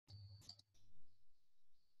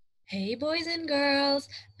Hey boys and girls,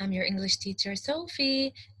 I'm your English teacher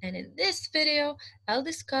Sophie, and in this video, I'll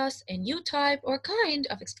discuss a new type or kind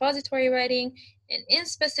of expository writing, and in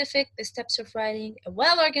specific, the steps of writing a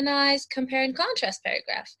well-organized compare and contrast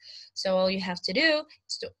paragraph. So all you have to do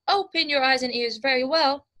is to open your eyes and ears very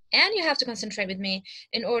well, and you have to concentrate with me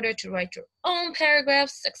in order to write your own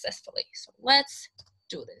paragraphs successfully. So let's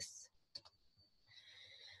do this.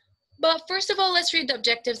 But first of all, let's read the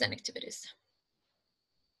objectives and activities.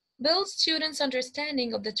 Build students'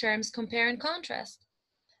 understanding of the terms compare and contrast.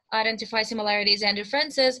 Identify similarities and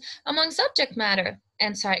differences among subject matter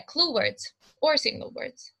and cite clue words or signal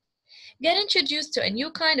words. Get introduced to a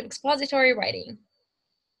new kind of expository writing.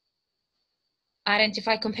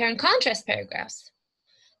 Identify compare and contrast paragraphs.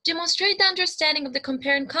 Demonstrate the understanding of the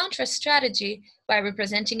compare and contrast strategy by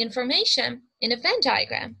representing information in a Venn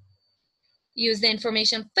diagram. Use the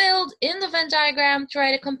information filled in the Venn diagram to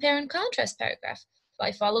write a compare and contrast paragraph by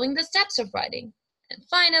following the steps of writing. And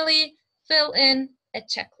finally, fill in a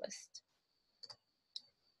checklist.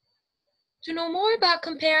 To know more about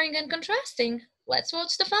comparing and contrasting, let's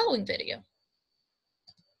watch the following video.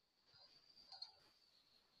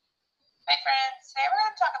 Hi friends, today we're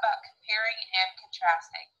going to talk about comparing and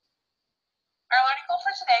contrasting. Our learning goal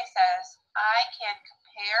for today says, I can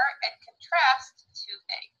compare and contrast two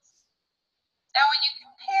things. Now when you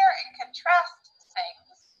compare and contrast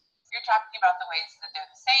things, you're talking about the ways that they're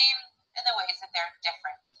the same and the ways that they're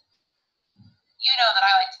different. You know that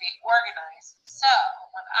I like to be organized, so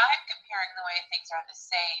when I'm comparing the way things are the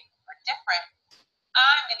same or different,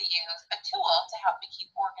 I'm going to use a tool to help me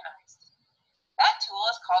keep organized. That tool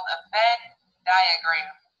is called a Venn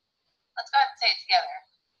diagram. Let's go ahead and say it together.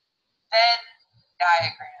 Venn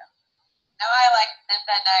diagram. Now I like the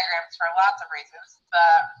Venn diagrams for lots of reasons,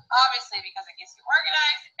 but obviously because it keeps you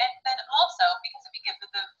organized, and then also because it begins with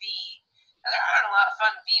a V. Now there aren't a lot of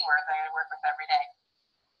fun V words I work with every day.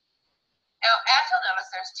 Now as you'll notice,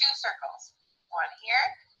 there's two circles. One here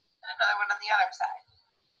and another one on the other side.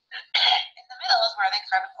 In the middle is where they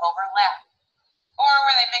kind of overlap, or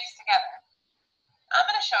where they mix together. I'm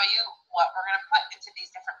going to show you what we're going to put into these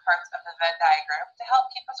different parts of the Venn diagram to help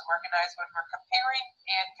keep us organized when we're comparing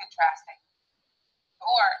and contrasting,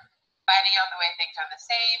 or finding out the way things are the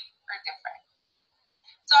same or different.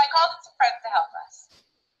 So I called in some friends to help us.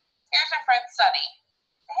 Here's our friend Sunny.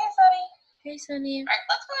 Hey Sunny. Hey Sunny. All right,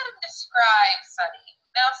 let's go ahead and describe Sunny.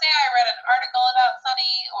 Now say I read an article about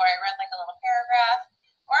Sunny, or I read like a little paragraph,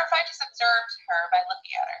 or if I just observed her by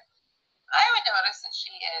looking at her. I would notice that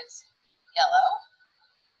she is yellow.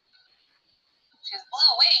 She has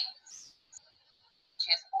blue wings. She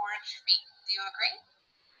has orange feet. Do you agree?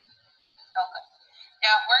 Oh, good.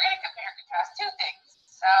 Now, we're going to compare and contrast two things.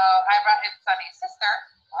 So, I brought in Sunny's sister,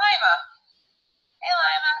 Lima. Hey,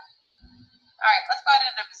 Lima. All right, let's go ahead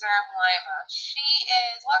and observe Lima. She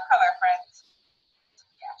is what color, friends?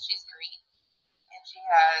 Yeah, she's green. And she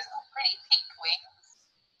has pretty pink wings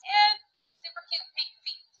and super cute pink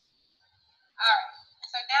feet. All right,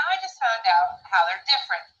 so now I just found out how they're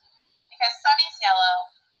different. Because Sunny's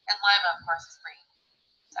yellow and Lima, of course, is green.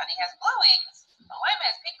 Sunny has blue wings, but Lima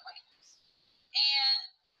has pink wings. And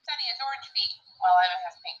Sunny has orange feet, while Lima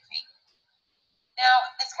has pink feet. Now,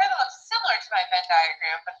 this kind of looks similar to my Venn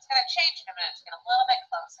diagram, but it's going to change in a minute to get a little bit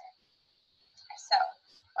closer. So,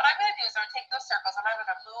 what I'm going to do is I'm going to take those circles and I'm going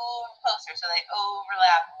to move closer so they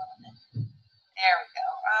overlap a little bit. There we go.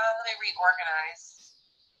 Let me reorganize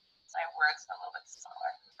my words a little bit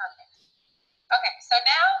smaller. Perfect. Okay, so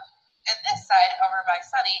now, on this side, over by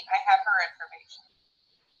Sunny, I have her information.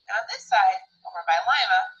 And on this side, over by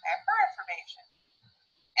Lima, I have her information.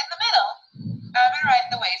 In the middle, I'm going to write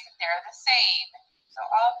the ways that they're the same. So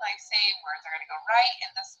all of my same words are going to go right in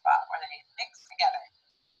the spot where they need to mix together.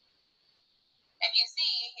 If you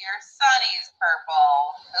see, here's Sunny's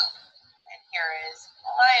purple hoop, and here is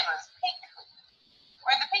Lima's pink hoop.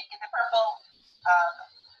 Where the pink and the purple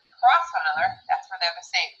cross one another, that's where they're the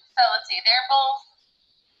same. So let's see, they're both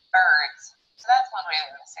birds. So that's one way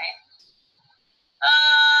they're the same.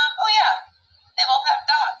 Oh yeah, they both have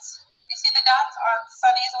dots. You see the dots on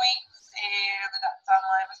Sunny's wings and the dots on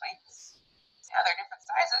Lima's wings? Yeah, they're different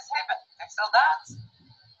sizes, hey, but they're still dots.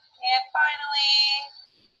 And finally,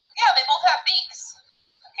 yeah, they both have beaks.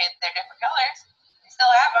 Okay, they're different colors. They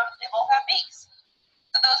still have them. They both have beaks.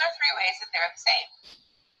 So those are three ways that they're the same.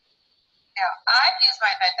 Now, I've used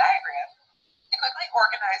my Venn diagram to quickly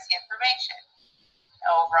organize the information.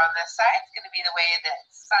 Over on this side, it's going to be the way that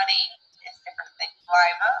Sunny is different than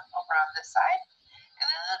Lima over on this side. And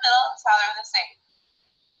then in the middle is how they're the same.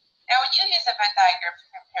 Now, when you use a Venn diagram to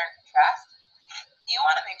compare and contrast, you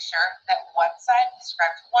want to make sure that one side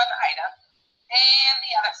describes one item and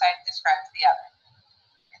the other side describes the other.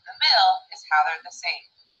 In the middle is how they're the same.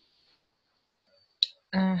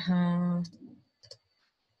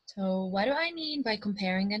 So what do I mean by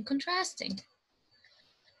comparing and contrasting?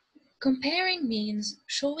 Comparing means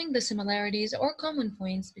showing the similarities or common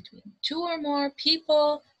points between two or more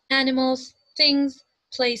people, animals, things,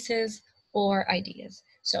 places, or ideas.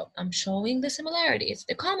 So I'm showing the similarities,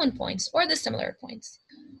 the common points, or the similar points.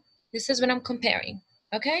 This is what I'm comparing,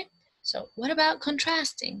 okay? So what about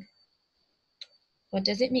contrasting? What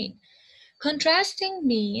does it mean? Contrasting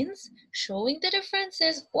means showing the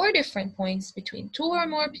differences or different points between two or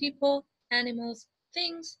more people, animals,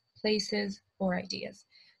 things, places, or ideas.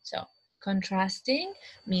 So contrasting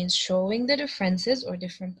means showing the differences or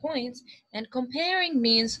different points, and comparing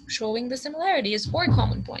means showing the similarities or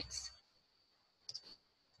common points.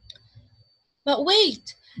 But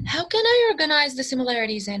wait, how can I organize the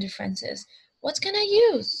similarities and differences? What can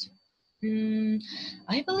I use?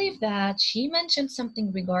 I believe that she mentioned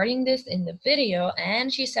something regarding this in the video,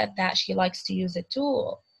 and she said that she likes to use a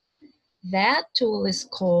tool. That tool is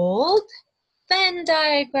called Venn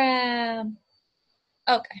diagram.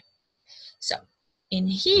 Okay, so in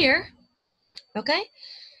here, okay,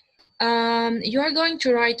 you are going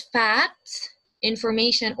to write facts,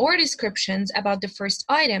 information, or descriptions about the first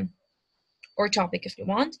item or topic if you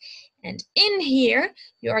want. And in here,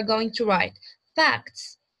 you are going to write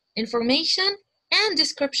facts, information, and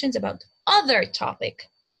descriptions about other topic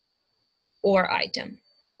or item,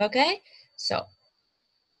 okay? So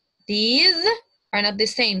these are not the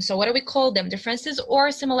same. So what do we call them? Differences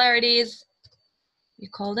or similarities? We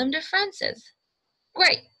call them differences.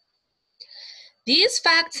 Great. These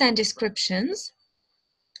facts and descriptions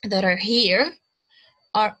that are here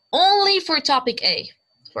are only for topic A,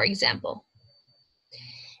 for example.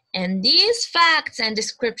 And these facts and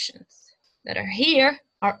descriptions that are here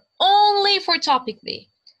are only for topic B.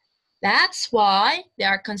 That's why they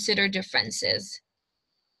are considered differences.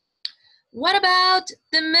 What about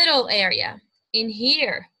the middle area? In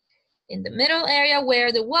here, in the middle area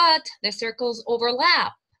where the circles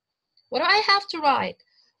overlap. What do I have to write?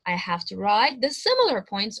 I have to write the similar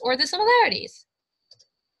points or the similarities.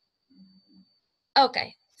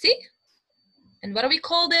 Okay, see? And what do we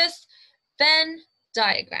call this? Venn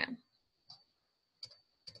diagram.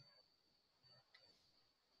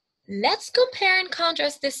 Let's compare and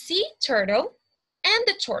contrast the sea turtle and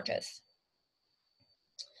the tortoise.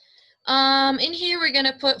 In here, we're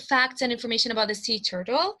gonna put facts and information about the sea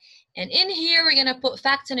turtle. And in here, we're gonna put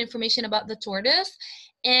facts and information about the tortoise.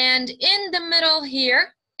 And in the middle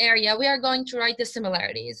here area, we are going to write the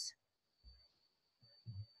similarities.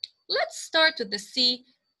 Let's start with the sea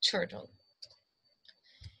turtle.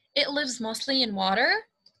 It lives mostly in water.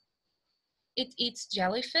 It eats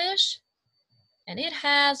jellyfish, and it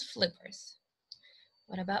has flippers.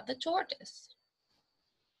 What about the tortoise?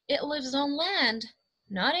 It lives on land,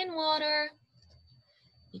 not in water.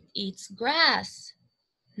 It eats grass.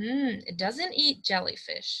 It doesn't eat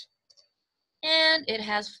jellyfish. And it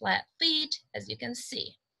has flat feet, as you can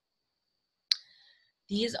see.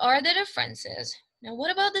 These are the differences. Now,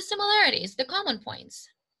 what about the similarities, the common points?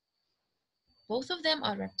 Both of them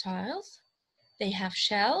are reptiles. They have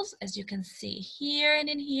shells, as you can see here and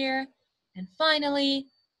in here. And finally,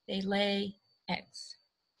 they lay eggs.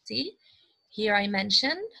 See, here I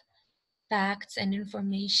mentioned facts and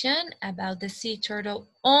information about the sea turtle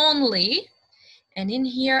only. And in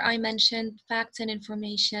here, I mentioned facts and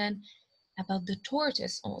information about the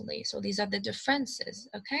tortoise only. So these are the differences,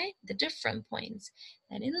 okay? The different points.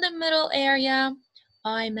 And in the middle area,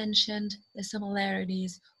 I mentioned the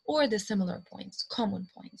similarities or the similar points, common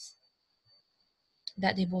points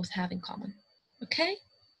that they both have in common, okay?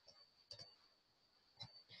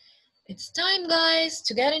 It's time, guys,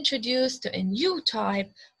 to get introduced to a new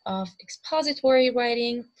type of expository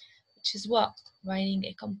writing, which is what? Writing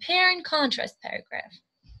a compare and contrast paragraph.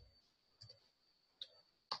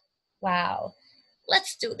 Wow,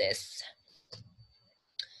 let's do this.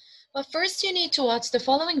 But first you need to watch the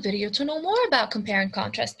following video to know more about compare and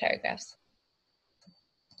contrast paragraphs.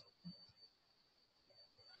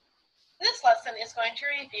 This lesson is going to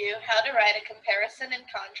review how to write a comparison and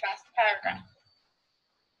contrast paragraph.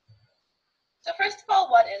 So first of all,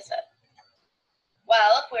 what is it?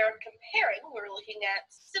 Well, if we're comparing, we're looking at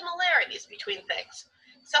similarities between things,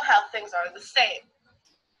 so how things are the same.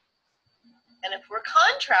 And if we're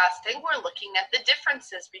contrasting, we're looking at the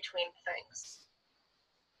differences between things.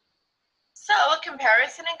 So a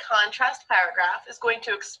comparison and contrast paragraph is going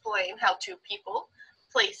to explain how two people,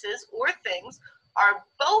 places, or things are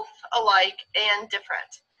both alike and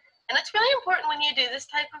different. And it's really important when you do this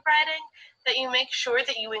type of writing that you make sure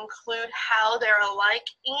that you include how they're alike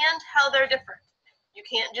and how they're different. You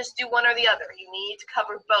can't just do one or the other. You need to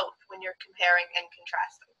cover both when you're comparing and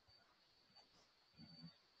contrasting.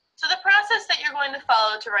 So the process that you're going to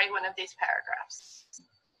follow to write one of these paragraphs.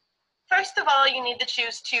 First of all, you need to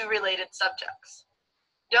choose two related subjects.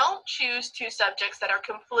 Don't choose two subjects that are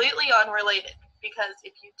completely unrelated, because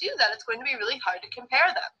if you do that, it's going to be really hard to compare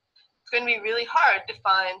them. It's going to be really hard to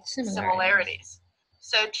find similarities.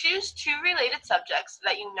 So choose two related subjects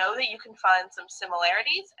that you know that you can find some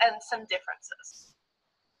similarities and some differences.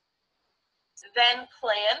 Then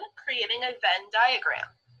plan creating a Venn diagram.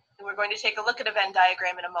 And we're going to take a look at a Venn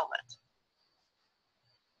diagram in a moment.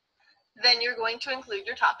 Then you're going to include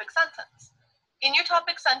your topic sentence. In your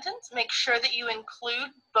topic sentence, make sure that you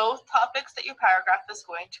include both topics that your paragraph is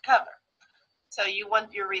going to cover. So you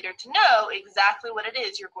want your reader to know exactly what it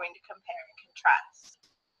is you're going to compare and contrast.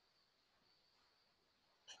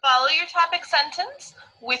 Follow your topic sentence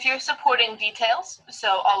with your supporting details,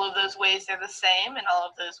 so all of those ways they're the same and all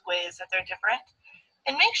of those ways that they're different.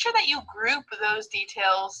 And make sure that you group those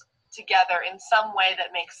details together in some way that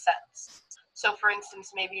makes sense. So for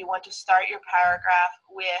instance, maybe you want to start your paragraph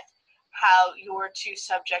with how your two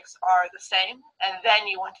subjects are the same, and then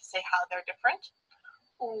you want to say how they're different.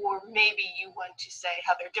 Or maybe you want to say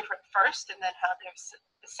how they're different first and then how they're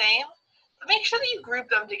the same. But make sure that you group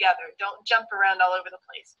them together. Don't jump around all over the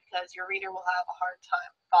place, because your reader will have a hard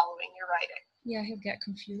time following your writing. Yeah, he'll get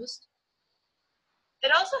confused. It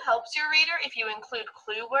also helps your reader if you include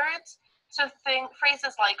clue words. So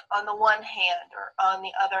phrases like on the one hand or on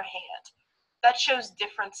the other hand. That shows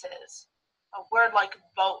differences. A word like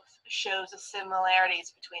both shows the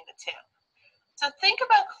similarities between the two. So think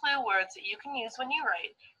about clue words that you can use when you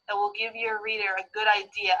write that will give your reader a good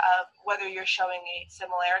idea of whether you're showing a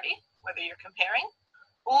similarity, whether you're comparing,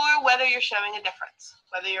 or whether you're showing a difference,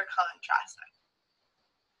 whether you're contrasting.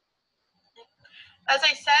 As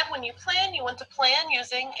I said, when you plan, you want to plan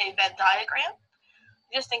using a Venn diagram.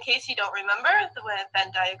 Just in case you don't remember the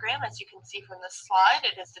Venn diagram, as you can see from this slide,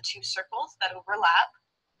 it is the two circles that overlap.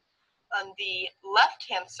 On the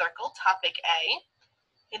left-hand circle, topic A,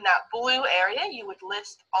 in that blue area, you would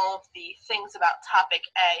list all of the things about topic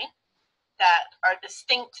A that are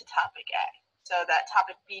distinct to topic A, so that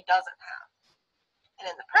topic B doesn't have. And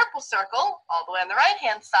in the purple circle, all the way on the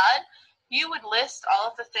right-hand side, you would list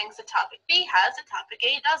all of the things that topic B has that topic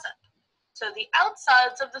A doesn't. So the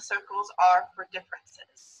outsides of the circles are for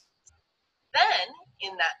differences. Then,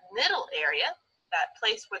 in that middle area, that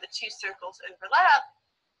place where the two circles overlap,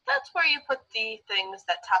 that's where you put the things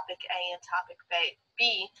that topic A and topic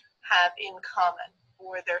B have in common,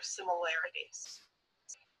 or their similarities.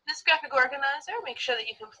 This graphic organizer, make sure that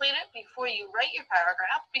you complete it before you write your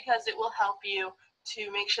paragraph, because it will help you to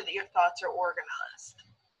make sure that your thoughts are organized.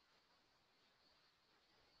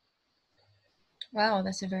 Wow,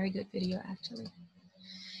 that's a very good video, actually.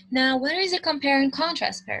 Now, what is a compare and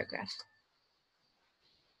contrast paragraph?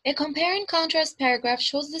 A compare and contrast paragraph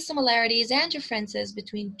shows the similarities and differences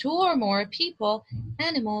between two or more people,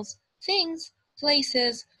 animals, things,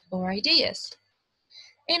 places, or ideas.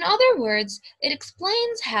 In other words, it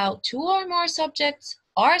explains how two or more subjects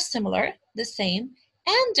are similar, the same,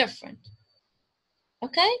 and different.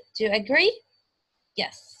 Okay, do you agree?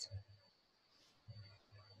 Yes.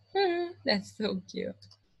 That's so cute.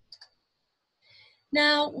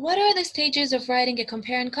 Now, what are the stages of writing a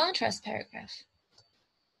compare and contrast paragraph?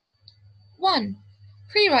 1.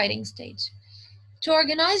 Pre-writing stage. To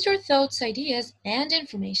organize your thoughts, ideas, and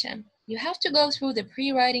information, you have to go through the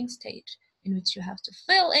pre-writing stage, in which you have to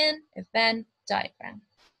fill in a Venn diagram.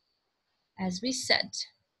 As we said,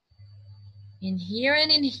 in here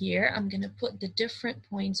and in here, I'm going to put the different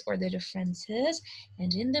points or the differences,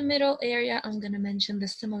 and in the middle area, I'm going to mention the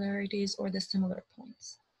similarities or the similar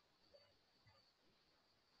points.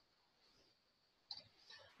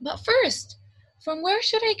 But first, from where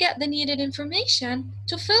should I get the needed information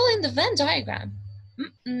to fill in the Venn diagram?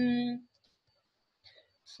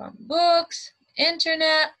 From books,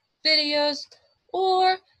 internet, videos,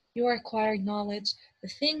 or your acquired knowledge, the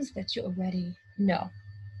things that you already know.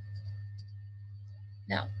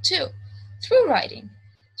 Now, 2, through writing.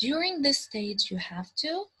 During this stage, you have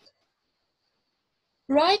to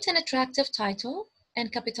write an attractive title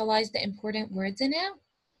and capitalize the important words in it.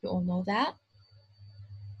 You all know that.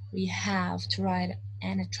 We have to write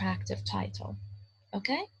an attractive title,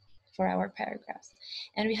 okay, for our paragraphs.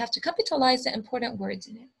 And we have to capitalize the important words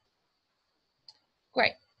in it.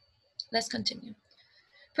 Great. Let's continue.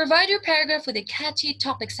 Provide your paragraph with a catchy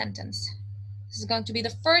topic sentence. This is going to be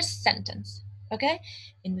the first sentence. okay,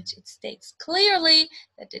 in which it states clearly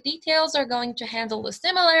that the details are going to handle the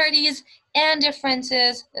similarities and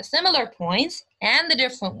differences, the similar points and the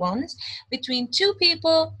different ones between two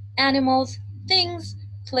people, animals, things,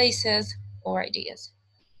 places, or ideas.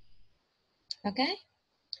 Okay?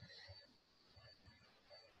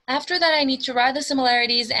 After that, I need to write the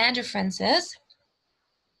similarities and differences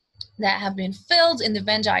that have been filled in the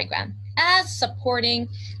Venn diagram as supporting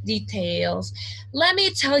details. Let me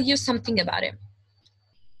tell you something about it.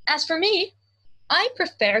 As for me, I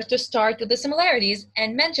prefer to start with the similarities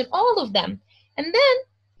and mention all of them, and then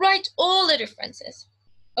write all the differences.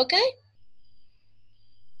 Okay?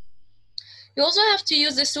 You also have to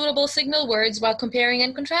use the suitable signal words while comparing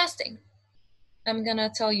and contrasting. I'm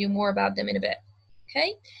gonna tell you more about them in a bit.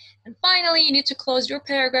 Okay? And finally, you need to close your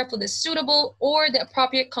paragraph with a suitable or the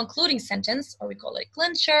appropriate concluding sentence, or we call it a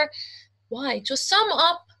clincher. Why? To sum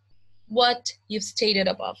up what you've stated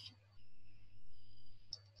above.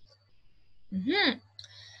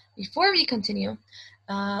 Before we continue,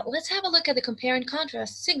 let's have a look at the compare and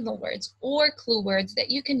contrast signal words or clue words that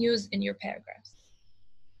you can use in your paragraphs.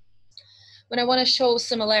 When I want to show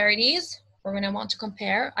similarities, or when I want to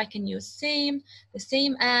compare, I can use same, the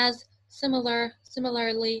same as, similar,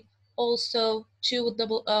 similarly, also, to with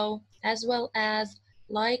double O, as well as,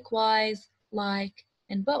 likewise, like,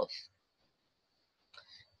 and both.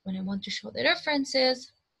 When I want to show the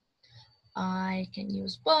differences, I can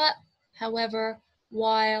use but, however,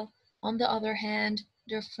 while, on the other hand,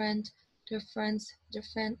 different, difference,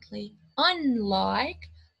 differently, unlike,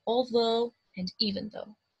 although, and even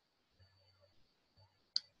though.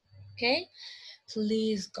 Okay?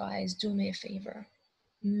 Please, guys, do me a favor.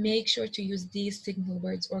 Make sure to use these signal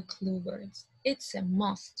words or clue words. It's a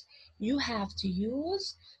must. You have to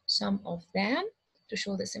use some of them to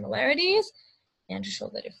show the similarities and to show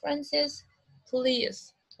the differences.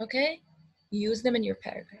 Please, okay? Use them in your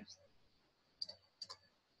paragraphs.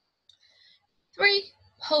 3,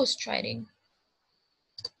 post-writing.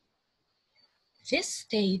 This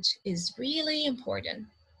stage is really important,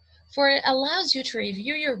 for it allows you to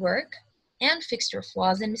review your work and fix your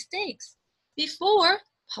flaws and mistakes before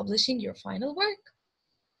publishing your final work.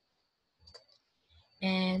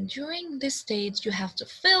 And during this stage, you have to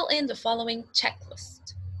fill in the following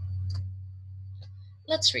checklist.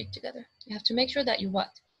 Let's read together. You have to make sure that you what?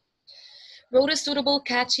 Wrote a suitable,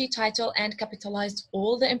 catchy title and capitalized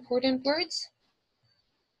all the important words?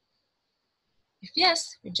 If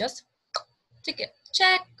yes, you just tick it.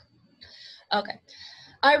 Check. Okay.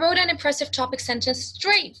 I wrote an impressive topic sentence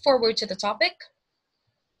straight forward to the topic.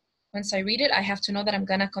 Once I read it, I have to know that I'm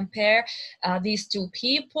gonna compare these two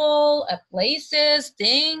people, places,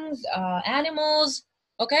 things, animals,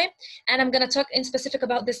 okay? And I'm gonna talk in specific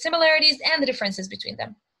about the similarities and the differences between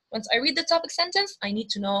them. Once I read the topic sentence, I need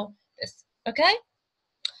to know this, okay?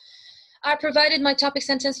 I provided my topic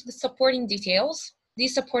sentence with supporting details.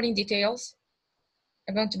 These supporting details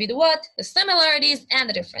are going to be the what? The similarities and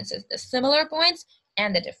the differences, the similar points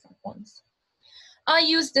and the different ones. I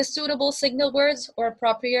use the suitable signal words or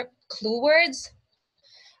appropriate clue words.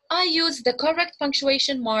 I use the correct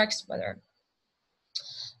punctuation marks, whether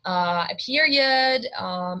a period,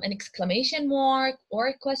 an exclamation mark, or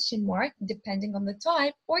a question mark, depending on the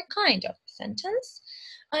type or kind of sentence.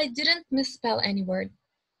 I didn't misspell any word.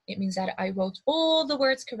 It means that I wrote all the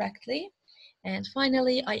words correctly. And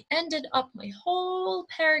finally, I ended up my whole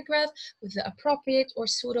paragraph with the appropriate or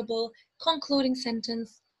suitable concluding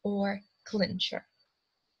sentence or clincher.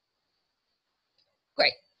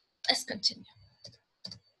 Great, let's continue.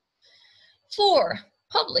 4,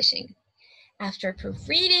 publishing. After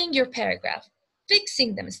proofreading your paragraph,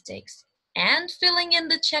 fixing the mistakes, and filling in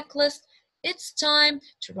the checklist, it's time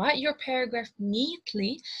to write your paragraph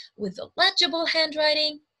neatly with legible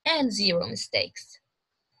handwriting and 0 mistakes.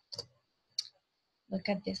 Look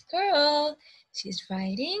at this girl. She's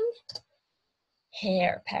writing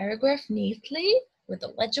her paragraph neatly with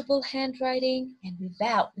legible handwriting and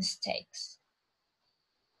without mistakes.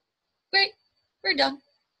 Great, we're done.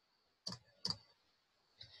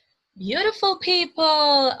 Beautiful people,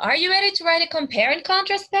 are you ready to write a compare and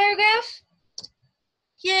contrast paragraph?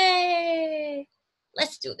 Yay!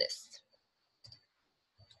 Let's do this.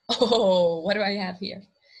 Oh, what do I have here?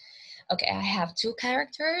 Okay, I have 2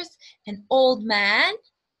 characters, an old man,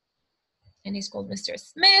 and he's called Mr.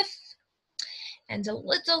 Smith, and a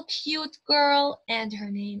little cute girl, and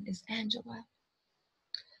her name is Angela.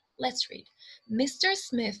 Let's read. Mr.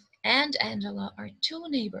 Smith and Angela are 2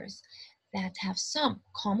 neighbors that have some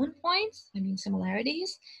common points, I mean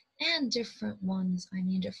similarities, and different ones, I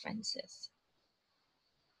mean differences.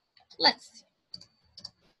 Let's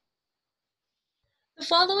see. The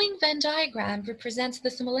following Venn diagram represents the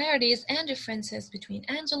similarities and differences between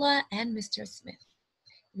Angela and Mr. Smith.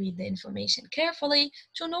 Read the information carefully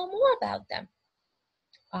to know more about them.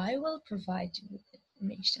 I will provide you with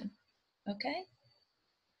information, okay?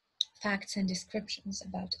 Facts and descriptions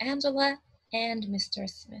about Angela and Mr.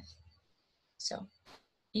 Smith. So,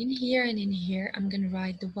 in here and in here, I'm gonna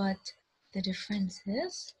write the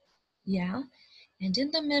differences, yeah. And in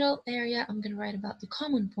the middle area, I'm gonna write about the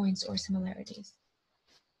common points or similarities.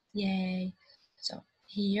 Yay. So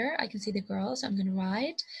here I can see the girls. I'm gonna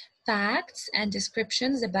write facts and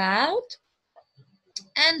descriptions about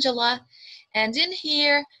Angela. And in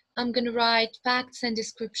here, I'm gonna write facts and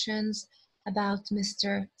descriptions about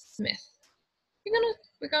Mr. Smith.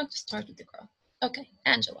 We're going to start with the girl. Okay,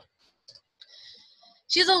 Angela.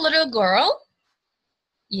 She's a little girl.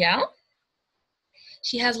 Yeah.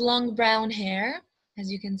 She has long brown hair,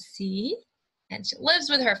 as you can see, and she lives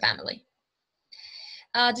with her family.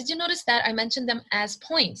 Did you notice that I mentioned them as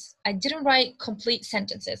points? I didn't write complete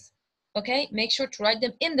sentences, okay? Make sure to write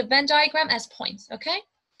them in the Venn diagram as points, okay?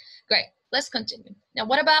 Great, let's continue. Now,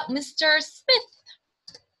 what about Mr.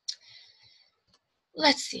 Smith?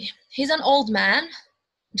 Let's see, he's an old man.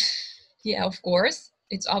 Yeah, of course,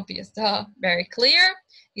 it's obvious, very clear.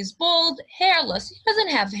 He's bald, hairless, he doesn't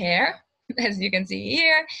have hair, as you can see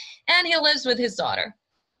here, and he lives with his daughter.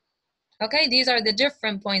 Okay, these are the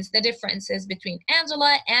different points, the differences between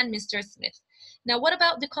Angela and Mr. Smith. Now, what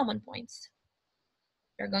about the common points?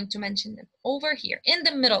 We're going to mention them over here in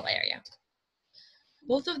the middle area.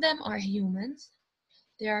 Both of them are humans.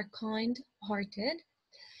 They are kind-hearted,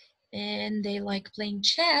 and they like playing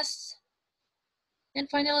chess. And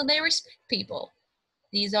finally, they respect people.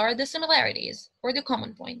 These are the similarities or the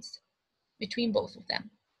common points between both of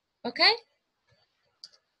them. Okay?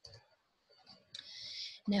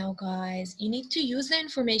 Now, guys, you need to use the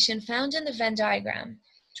information found in the Venn diagram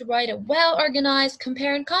to write a well-organized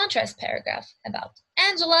compare and contrast paragraph about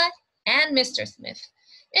Angela and Mr. Smith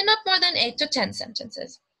in not more than 8 to 10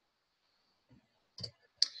 sentences.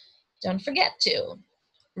 Don't forget to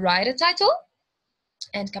write a title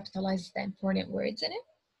and capitalize the important words in it.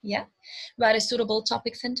 Yeah. Write a suitable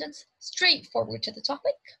topic sentence, straightforward to the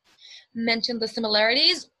topic. Mention the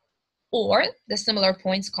similarities or the similar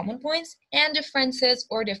points, common points, and differences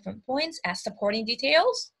or different points as supporting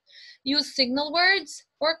details. Use signal words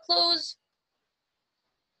or clues.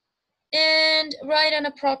 And write an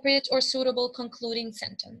appropriate or suitable concluding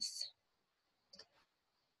sentence.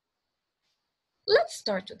 Let's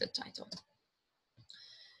start with the title.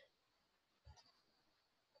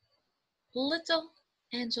 Little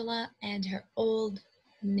Angela and her old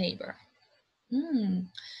neighbor.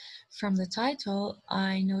 From the title,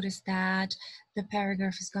 I noticed that the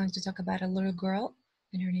paragraph is going to talk about a little girl,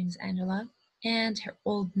 and her name is Angela, and her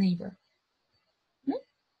old neighbor.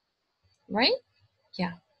 Right?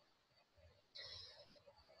 Yeah.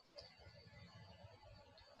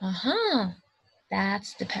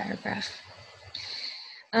 That's the paragraph.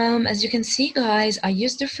 As you can see, guys, I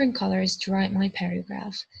use different colors to write my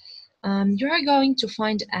paragraph. You are going to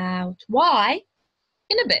find out why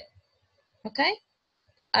in a bit, okay?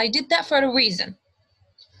 I did that for a reason.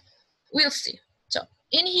 We'll see. So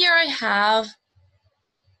in here I have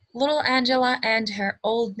little Angela and her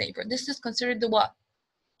old neighbor. This is considered the what?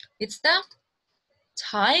 It's the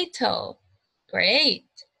title. Great.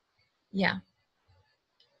 Yeah.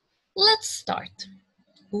 Let's start.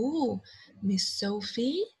 Ooh, Miss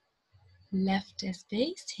Sophie left a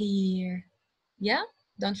space here. Yeah,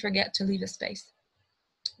 don't forget to leave a space.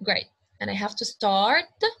 Great. And I have to start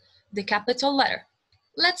the capital letter.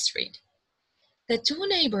 Let's read. The two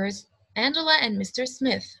neighbors, Angela and Mr.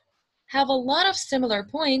 Smith, have a lot of similar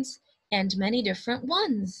points and many different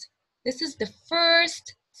ones. This is the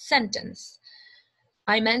first sentence.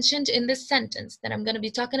 I mentioned in this sentence that I'm going to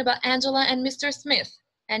be talking about Angela and Mr. Smith,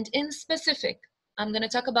 and in specific, I'm going to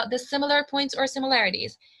talk about the similar points or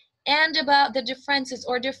similarities and about the differences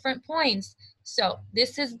or different points. So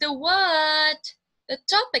this is the what? The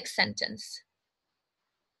topic sentence.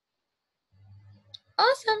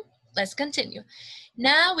 Awesome. Let's continue.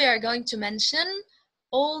 Now we are going to mention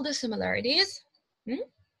all the similarities.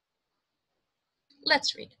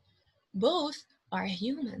 Let's read. Both are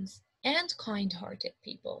humans and kind-hearted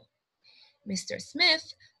people. Mr.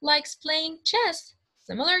 Smith likes playing chess,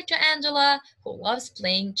 similar to Angela, who loves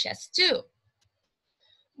playing chess too.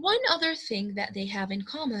 One other thing that they have in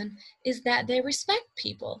common is that they respect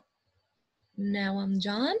people. Now I'm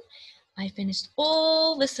done. I finished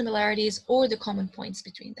all the similarities or the common points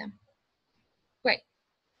between them. Great.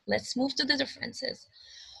 Let's move to the differences.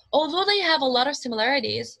 Although they have a lot of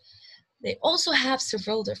similarities, they also have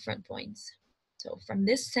several different points. So from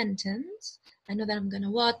this sentence, I know that I'm gonna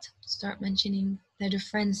what? Start mentioning the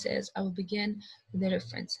differences. I will begin with the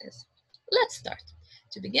differences. Let's start.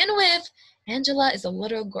 To begin with, Angela is a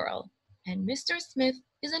little girl and Mr. Smith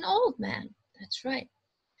is an old man. That's right.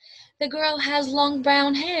 The girl has long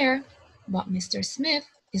brown hair, but Mr. Smith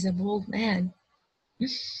is a bald man.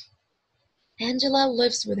 Angela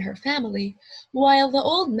lives with her family, while the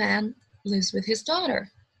old man lives with his daughter.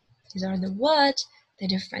 These are the what, the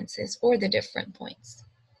differences, or the different points.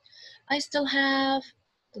 I still have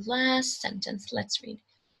the last sentence. Let's read.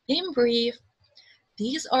 In brief,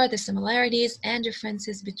 these are the similarities and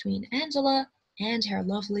differences between Angela and her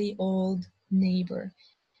lovely old neighbor.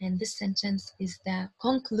 And this sentence is the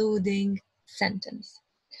concluding sentence.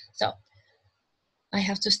 So I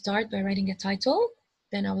have to start by writing a title.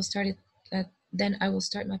 Then I will start it. Then I will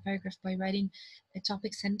start my paragraph by writing a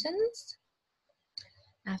topic sentence.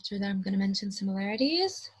 After that, I'm going to mention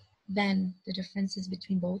similarities, then the differences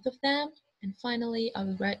between both of them, and finally, I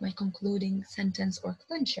will write my concluding sentence or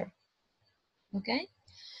clincher. Okay?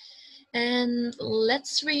 And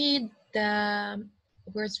let's read the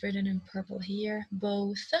words written in purple here.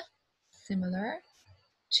 Both, similar,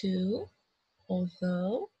 to,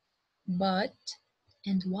 although, but,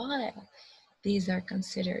 and while. These are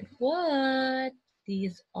considered what?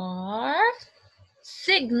 These are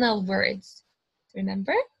signal words.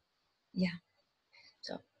 Remember? Yeah.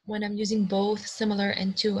 So when I'm using both, similar,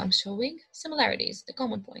 and to, I'm showing similarities, the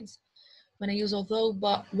common points. When I use although,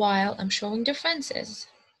 but, while, I'm showing differences,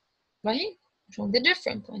 right? I'm showing the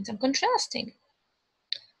different points. I'm contrasting.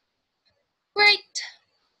 Great.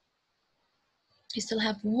 You still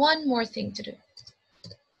have one more thing to do.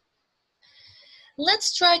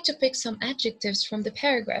 Let's try to pick some adjectives from the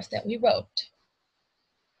paragraph that we wrote.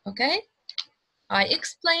 Okay? I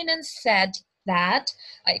explained and said that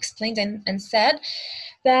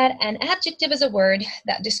an adjective is a word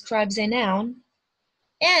that describes a noun,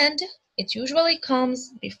 and it usually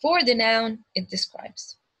comes before the noun it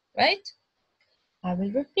describes, right? I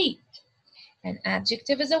will repeat. An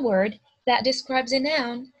adjective is a word that describes a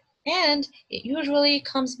noun, and it usually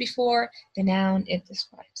comes before the noun it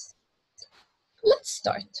describes. Let's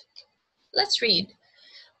start. Let's read.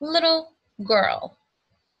 Little girl.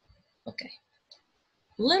 Okay.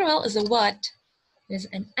 Little is a what? It is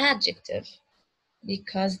an adjective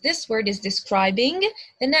because this word is describing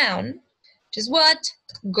the noun, which is what?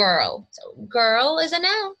 Girl. So girl is a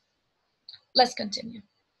noun. Let's continue.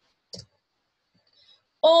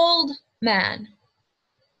 Old man.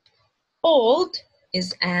 Old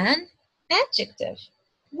is an adjective.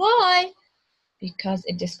 Why? Because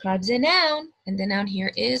it describes a noun, and the noun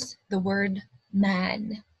here is the word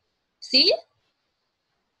man. See?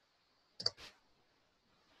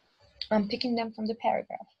 I'm picking them from the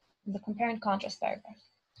paragraph, the compare and contrast paragraph.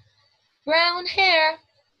 Brown hair.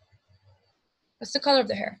 What's the color of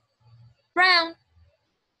the hair? Brown.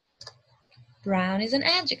 Brown is an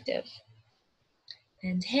adjective.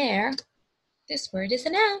 And hair, this word is a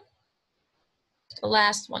noun. The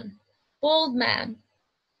last one, bald man.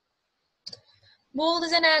 Bald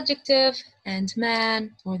is an adjective, and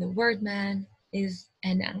man, or the word man, is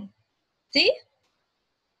a noun. See?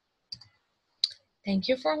 Thank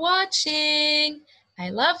you for watching. I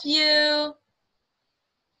love you.